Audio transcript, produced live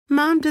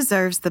Mom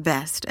deserves the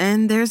best,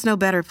 and there's no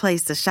better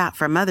place to shop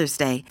for Mother's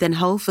Day than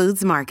Whole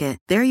Foods Market.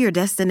 They're your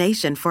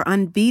destination for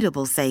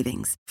unbeatable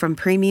savings, from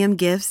premium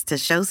gifts to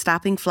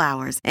show-stopping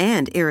flowers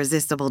and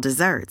irresistible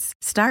desserts.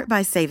 Start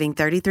by saving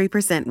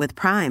 33% with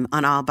Prime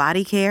on all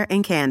body care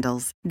and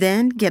candles.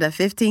 Then get a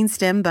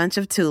 15-stem bunch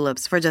of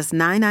tulips for just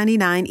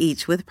 $9.99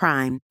 each with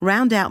Prime.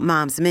 Round out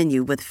Mom's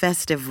menu with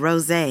festive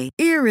rosé,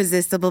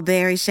 irresistible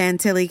berry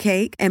chantilly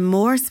cake, and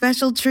more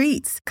special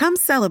treats. Come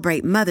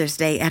celebrate Mother's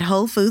Day at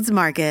Whole Foods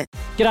Market.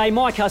 G'day,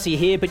 Mike Hussey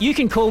here, but you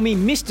can call me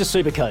Mr.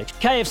 Supercoach.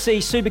 KFC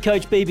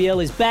Supercoach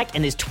BBL is back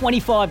and there's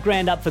 25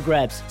 grand up for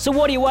grabs. So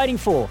what are you waiting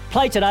for?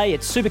 Play today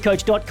at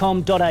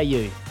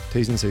supercoach.com.au.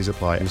 T's and C's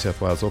apply. New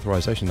South Wales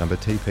authorisation number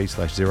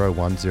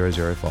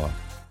TP/01005.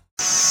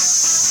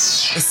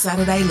 The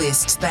Saturday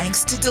list,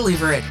 thanks to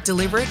Deliver It.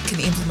 Deliver It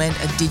can implement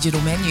a digital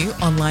menu,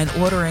 online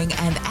ordering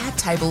and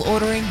at-table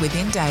ordering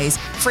within days.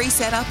 Free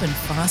setup and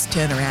fast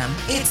turnaround.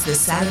 It's the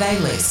Saturday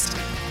list.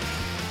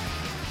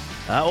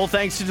 All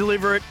thanks to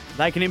Deliver It.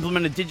 They can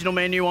implement a digital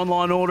menu,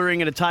 online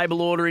ordering and a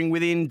table ordering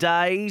within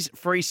days.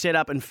 Free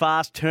setup and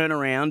fast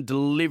turnaround.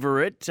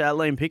 Deliver It.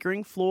 Liam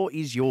Pickering, floor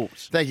is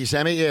yours. Thank you,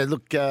 Sammy. Yeah,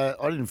 look, I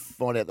didn't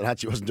find out that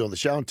Hutchy wasn't doing the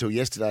show until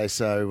yesterday,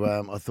 so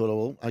I thought,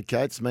 well,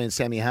 okay, it's me and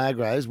Sammy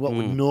Hargreaves. What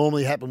would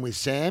normally happen with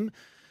Sam?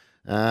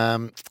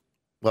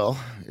 Well,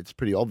 it's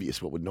pretty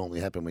obvious what would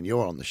normally happen when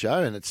you're on the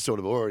show, and it's sort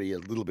of already a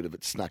little bit of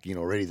it snuck in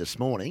already this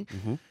morning.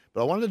 Mm-hmm.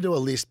 But I wanted to do a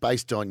list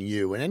based on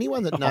you, and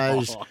anyone that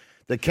knows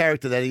the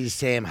character that is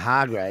Sam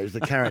Hargreaves,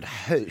 the current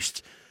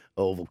host,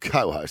 or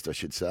co-host, I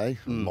should say,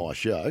 my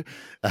show,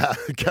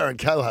 current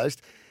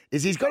co-host,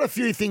 is he's got a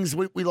few things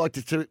we like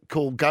to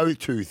call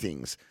go-to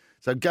things.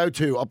 So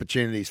go-to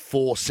opportunities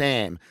for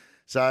Sam.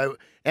 So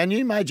our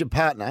new major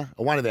partner,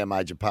 or one of our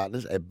major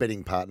partners, our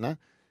betting partner,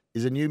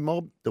 is a new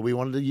mob that we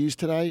wanted to use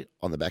today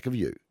on the back of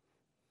you.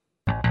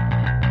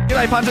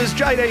 G'day punters,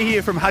 JD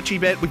here from Hutchy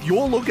Bet with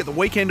your look at the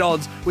weekend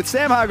odds with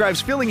Sam Hargreaves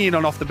filling in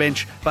on Off the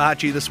Bench for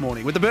Hutchy this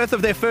morning. With the birth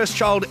of their first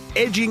child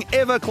edging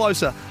ever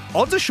closer,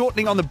 odds are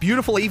shortening on the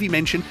beautiful Evie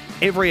mention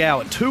every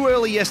hour. Too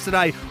early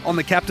yesterday on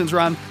the captain's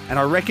run, and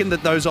I reckon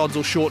that those odds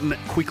will shorten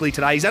quickly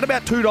today. He's at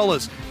about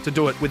 $2 to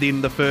do it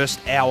within the first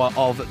hour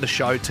of the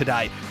show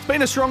today. It's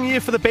been a strong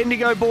year for the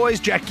Bendigo boys.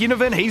 Jack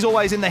Ginnivan, he's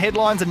always in the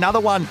headlines. Another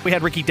one, we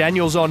had Ricky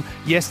Daniels on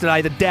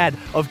yesterday, the dad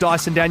of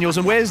Dyson Daniels.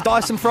 And where's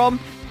Dyson from?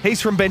 He's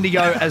from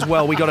Bendigo as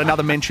well. We got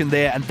another mention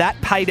there, and that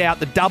paid out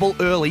the double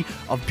early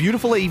of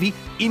beautiful Evie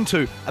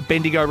into a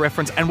Bendigo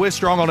reference, and we're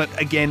strong on it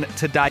again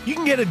today. You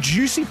can get a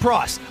juicy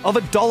price of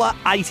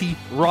 $1.80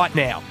 right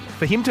now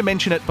for him to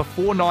mention it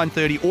before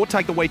 9:30 or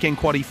take the weekend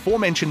quaddie, 4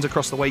 mentions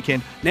across the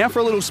weekend. Now for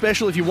a little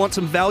special if you want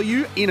some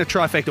value in a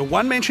trifecta.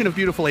 1 mention of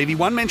beautiful Evie,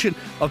 1 mention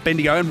of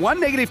Bendigo, and 1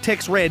 negative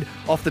text read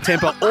off the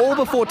temper, all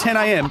before 10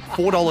 a.m,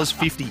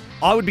 $4.50.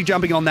 I would be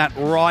jumping on that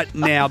right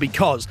now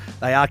because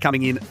they are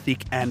coming in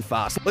thick and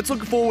fast. Let's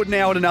look forward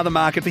now at another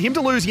market for him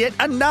to lose yet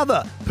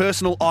another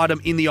personal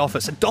item in the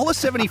office.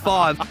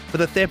 $1.75 for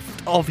the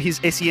theft of his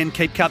SEN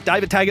Keep Cup.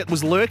 David Taggart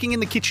was lurking in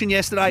the kitchen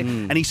yesterday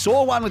and he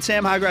saw one with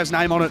Sam Hargreaves'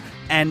 name on it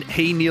and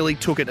he nearly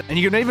took it. And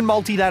you can even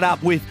multi that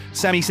up with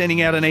Sammy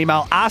sending out an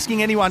email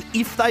asking anyone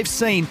if they've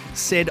seen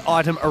said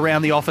item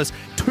around the office.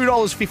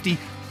 $2.50,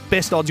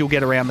 best odds you'll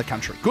get around the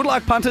country. Good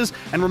luck, punters,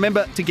 and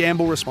remember to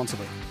gamble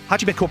responsibly.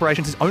 Hutchy Bet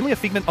Corporation is only a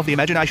figment of the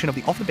imagination of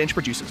the off-the-bench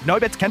producers. No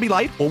bets can be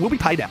laid or will be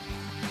paid out.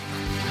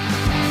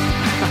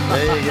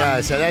 There you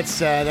go. So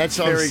that's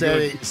on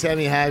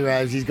Sammy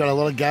Hargreaves. He's got a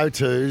lot of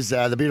go-tos.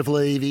 The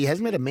beautiful Evie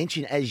hasn't made a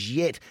mention as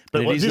yet.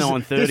 But it is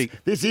 9:30.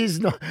 This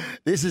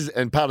is,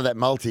 and part of that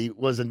multi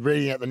was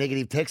reading out the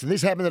negative text, and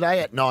this happened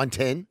today at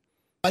 9:10.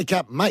 Wake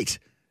up, mate.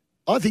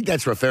 I think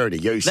that's referring to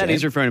you, Sam. That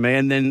is referring to me.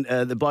 And then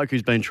the bloke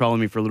who's been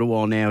trolling me for a little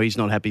while now, he's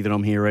not happy that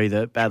I'm here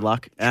either. Bad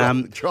luck.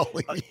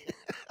 Trolling me.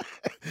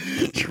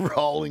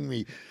 Trolling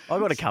me. I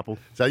got a couple.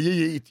 So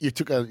you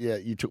took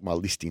my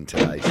list in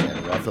today,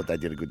 Sam. I thought they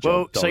did a good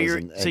job. Well,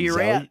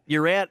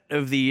 you're out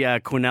of the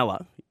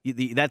Quinella.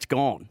 That's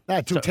gone.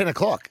 No, till 10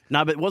 o'clock.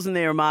 No, but wasn't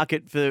there a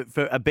market for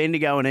a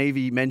Bendigo and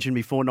Evie mentioned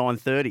before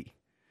 9:30?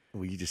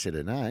 Well, you just said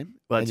her name.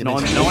 Well, it's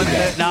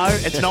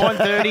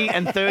 9:30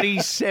 and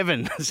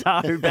 37.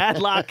 So bad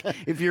luck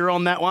if you're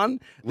on that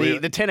one.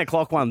 The 10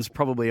 o'clock one's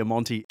probably a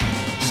Monty.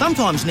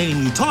 Sometimes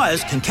needing new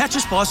tyres can catch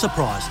us by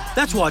surprise.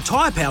 That's why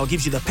Tyre Power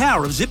gives you the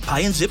power of Zip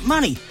Pay and Zip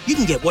Money. You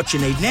can get what you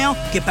need now,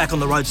 get back on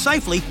the road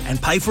safely and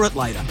pay for it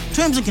later.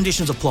 Terms and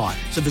conditions apply.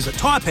 So visit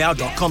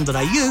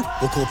tyrepower.com.au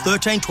or call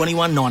 13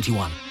 21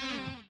 91.